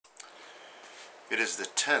It is the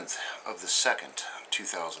 10th of the 2nd,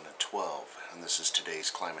 2012, and this is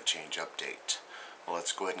today's climate change update. Well,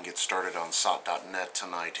 let's go ahead and get started on SOT.net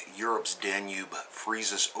tonight. Europe's Danube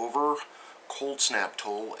freezes over, cold snap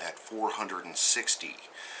toll at 460.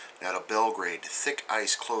 Now to Belgrade, thick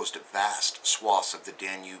ice closed vast swaths of the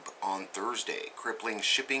Danube on Thursday, crippling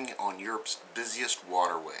shipping on Europe's busiest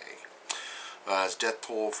waterway. As death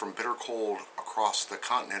toll from bitter cold across the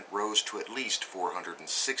continent rose to at least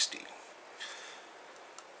 460.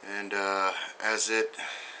 And as it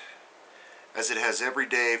has every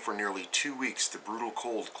day for nearly 2 weeks, the brutal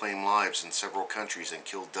cold claimed lives in several countries and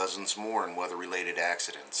killed dozens more in weather-related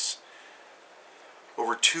accidents.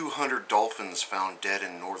 Over 200 dolphins found dead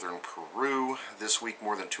in northern Peru. This week,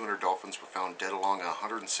 more than 200 dolphins were found dead along a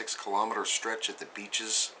 106-kilometer stretch at the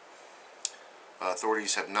beaches.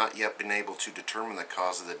 Authorities have not yet been able to determine the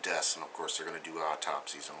cause of the deaths, and of course they're going to do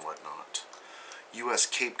autopsies and whatnot. U.S.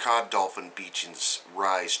 Cape Cod dolphin beachings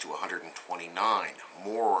rise to 129.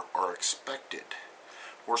 More are expected.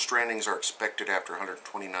 More strandings are expected after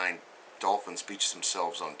 129 dolphins beached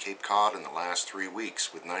themselves on Cape Cod in the last 3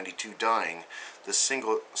 weeks, with 92 dying, the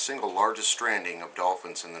single largest stranding of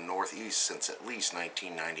dolphins in the Northeast since at least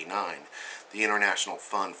 1999, the International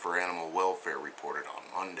Fund for Animal Welfare reported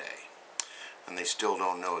on Monday. And they still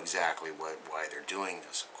don't know exactly why they're doing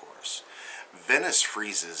this, of course. Venice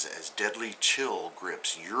freezes as deadly chill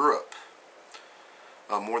grips Europe.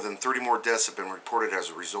 More than 30 more deaths have been reported as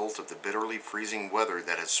a result of the bitterly freezing weather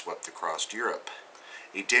that has swept across Europe.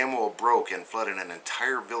 A dam wall broke and flooded an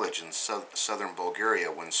entire village in southern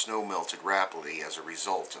Bulgaria when snow melted rapidly as a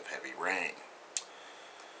result of heavy rain.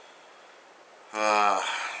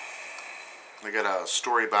 I got a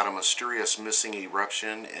story about a mysterious missing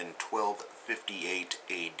eruption in 1258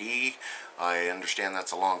 AD. I understand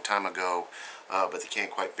that's a long time ago, but they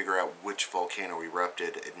can't quite figure out which volcano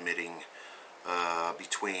erupted, emitting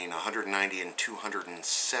between 190 and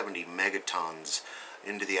 270 megatons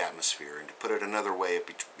into the atmosphere. And to put it another way,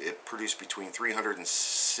 it produced between 300 and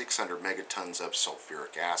 600 megatons of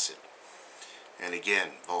sulfuric acid. And again,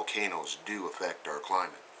 volcanoes do affect our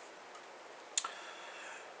climate.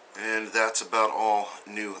 And that's about all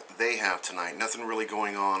new they have tonight. Nothing really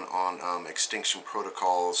going on extinction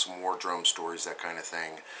protocols, some war drum stories, that kind of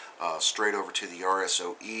thing. Straight over to the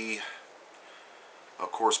RSOE.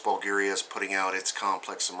 Of course, Bulgaria is putting out its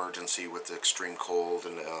complex emergency with the extreme cold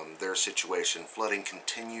and their situation. Flooding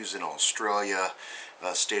continues in Australia,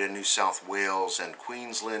 state of New South Wales and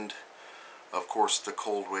Queensland. Of course, the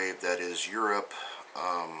cold wave that is Europe,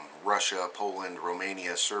 Russia, Poland,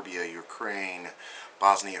 Romania, Serbia, Ukraine,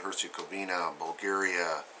 Bosnia-Herzegovina,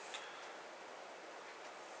 Bulgaria,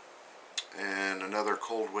 and another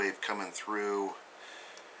cold wave coming through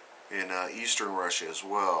in eastern Russia as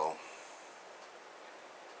well.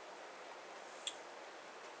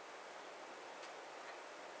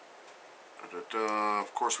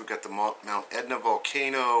 Of course, we've got the Mount Etna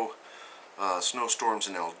volcano, snowstorms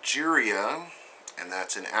in Algeria, and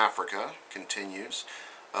that's in Africa, continues.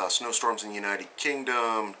 Snowstorms in the United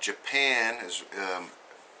Kingdom. Japan is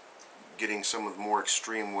getting some of the more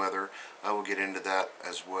extreme weather. I will get into that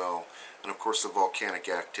as well. And of course the volcanic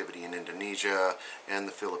activity in Indonesia and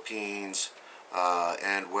the Philippines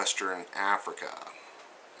and Western Africa,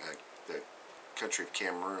 the country of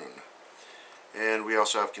Cameroon. And we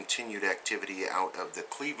also have continued activity out of the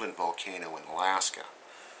Cleveland volcano in Alaska.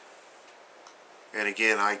 And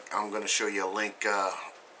again, I'm going to show you a link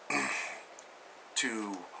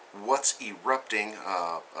to What's Erupting,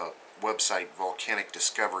 website, Volcanic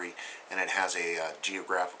Discovery, and it has a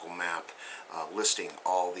geographical map listing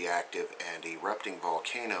all the active and erupting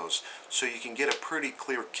volcanoes, so you can get a pretty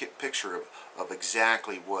clear picture of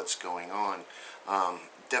exactly what's going on.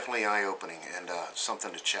 Definitely eye-opening and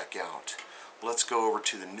something to check out. Let's go over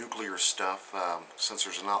to the nuclear stuff, since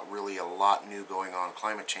there's not really a lot new going on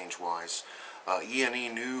climate change-wise. E&E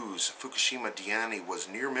News, Fukushima Diani was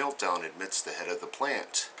near meltdown, admits the head of the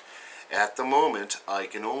plant. At the moment, I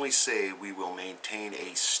can only say we will maintain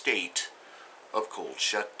a state of cold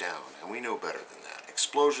shutdown, and we know better than that.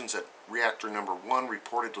 Explosions at reactor number 1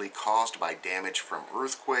 reportedly caused by damage from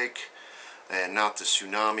earthquake and not the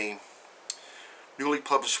tsunami. Newly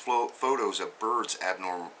published photos of birds'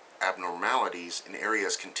 abnormalities in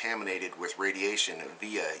areas contaminated with radiation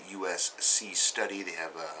via USC study. They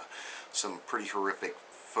have some pretty horrific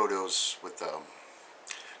photos with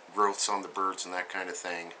growths on the birds and that kind of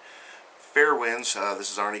thing. Fair winds.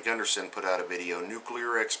 This is Arnie Gunderson put out a video.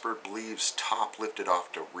 Nuclear expert believes top lifted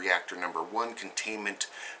off to reactor number 1 containment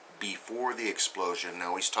before the explosion.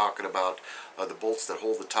 Now he's talking about the bolts that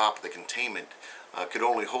hold the top of the containment could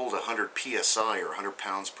only hold 100 psi or 100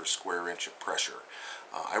 pounds per square inch of pressure.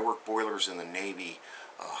 I work boilers in the Navy,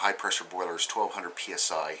 high pressure boilers, 1200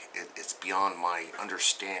 psi. It's beyond my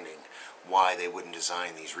understanding why they wouldn't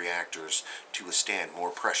design these reactors to withstand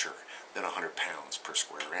more pressure than 100 pounds per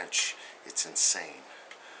square inch. It's insane.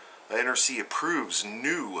 NRC approves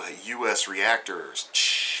new U.S. reactors.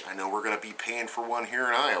 I know we're going to be paying for one here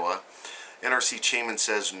in Iowa. NRC chairman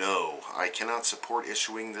says, no, I cannot support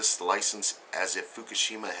issuing this license as if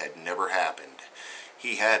Fukushima had never happened.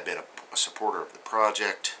 He had been a supporter of the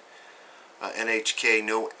project. NHK,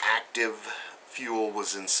 no active fuel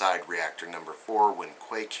was inside reactor number 4 when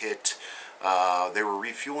quake hit. They were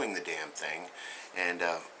refueling the damn thing, and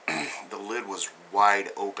the lid was wide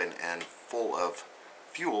open and full of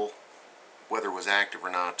fuel, whether it was active or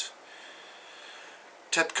not.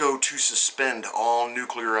 TEPCO to suspend all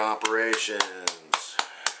nuclear operations.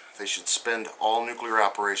 They should suspend all nuclear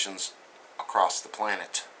operations across the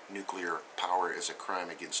planet. Nuclear power is a crime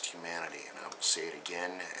against humanity, and I will say it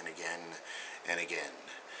again and again and again.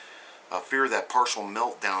 Fear that partial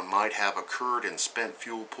meltdown might have occurred in spent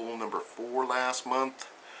fuel pool number 4 last month.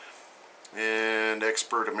 And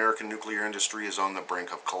expert American nuclear industry is on the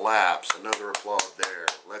brink of collapse. Another applaud there.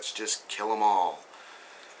 Let's just kill them all.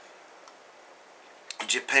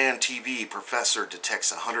 Japan TV professor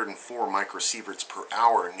detects 104 microsieverts per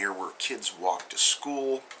hour near where kids walk to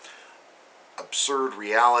school. Absurd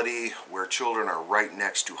reality where children are right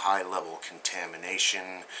next to high-level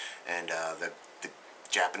contamination, and the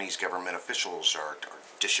Japanese government officials are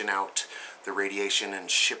dishing out the radiation and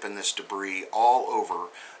shipping this debris all over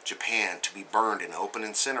Japan to be burned in open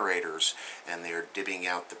incinerators, and they're divvying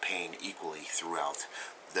out the pain equally throughout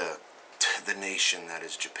the nation that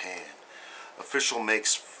is Japan. Official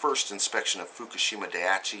makes first inspection of Fukushima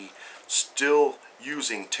Daiichi, still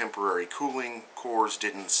using temporary cooling. Cores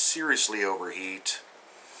didn't seriously overheat.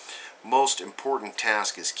 Most important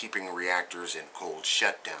task is keeping reactors in cold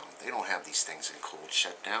shutdown. They don't have these things in cold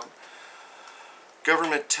shutdown.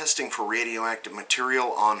 Government testing for radioactive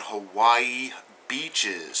material on Hawaii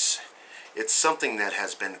beaches. It's something that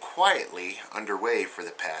has been quietly underway for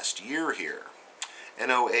the past year here.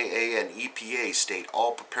 NOAA and EPA state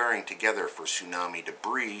all preparing together for tsunami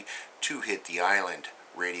debris to hit the island,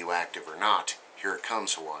 radioactive or not. Here it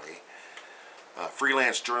comes, Hawaii.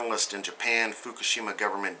 Freelance journalist in Japan, Fukushima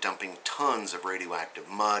government dumping tons of radioactive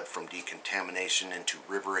mud from decontamination into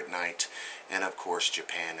river at night. And of course,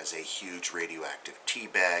 Japan is a huge radioactive tea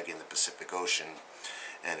bag in the Pacific Ocean.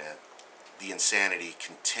 And the insanity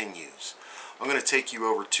continues. I'm going to take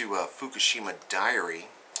you over to Fukushima Diary.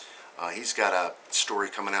 He's got a story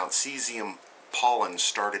coming out. Cesium pollen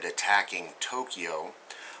started attacking Tokyo.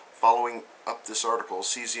 Following up this article,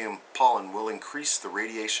 cesium pollen will increase the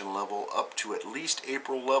radiation level up to at least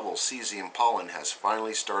April level. Cesium pollen has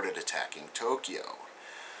finally started attacking Tokyo.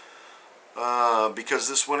 Because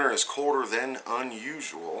this winter is colder than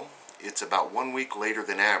unusual, it's about 1 week later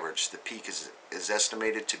than average. The peak is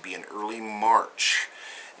estimated to be in early March.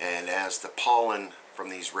 And as the pollen from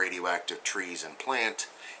these radioactive trees and plant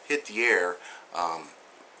hit the air,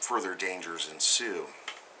 further dangers ensue.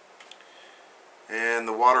 And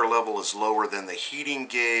the water level is lower than the heating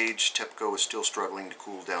gauge. TEPCO is still struggling to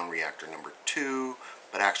cool down reactor number 2,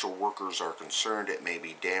 but actual workers are concerned it may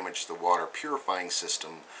be damaged the water purifying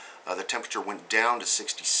system. The temperature went down to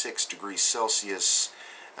 66 degrees Celsius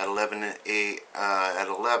at 11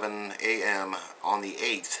 a.m. on the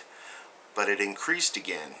 8th, but it increased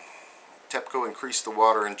again. TEPCO increased the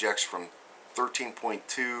water injects from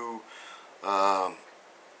 13.2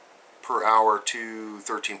 per hour to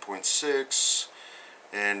 13.6,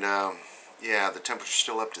 and yeah, the temperature's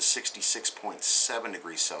still up to 66.7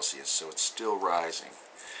 degrees Celsius, so it's still rising.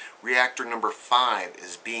 Reactor number 5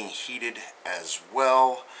 is being heated as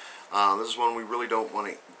well. This is one we really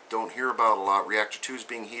don't hear about a lot. Reactor 2 is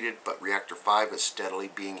being heated, but reactor 5 is steadily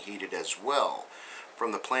being heated as well.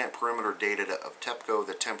 From the plant perimeter data of TEPCO,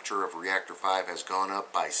 the temperature of reactor 5 has gone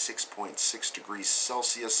up by 6.6 degrees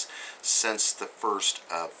Celsius since the 1st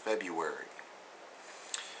of February.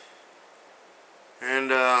 And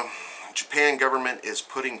Japan government is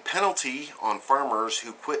putting penalty on farmers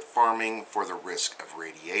who quit farming for the risk of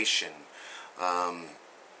radiation.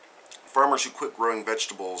 Farmers who quit growing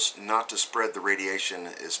vegetables not to spread the radiation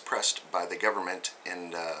is pressed by the government,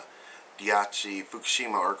 and Daiichi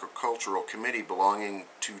Fukushima Agricultural Committee belonging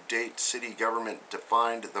to Date City government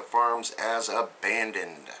defined the farms as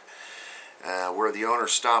abandoned, where the owner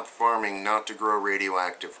stopped farming not to grow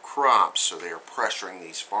radioactive crops. So they are pressuring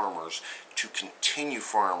these farmers to continue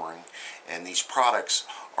farming, and these products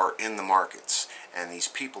are in the markets, and these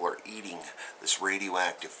people are eating this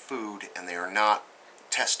radioactive food, and they are not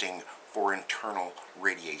testing for internal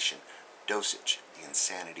radiation. Dosage, the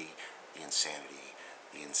insanity, the insanity,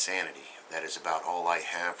 the insanity. That is about all I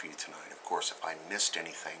have for you tonight. Of course, if I missed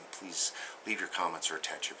anything, please leave your comments or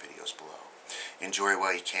attach your videos below. Enjoy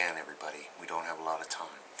while you can, everybody. We don't have a lot of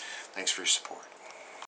time. Thanks for your support.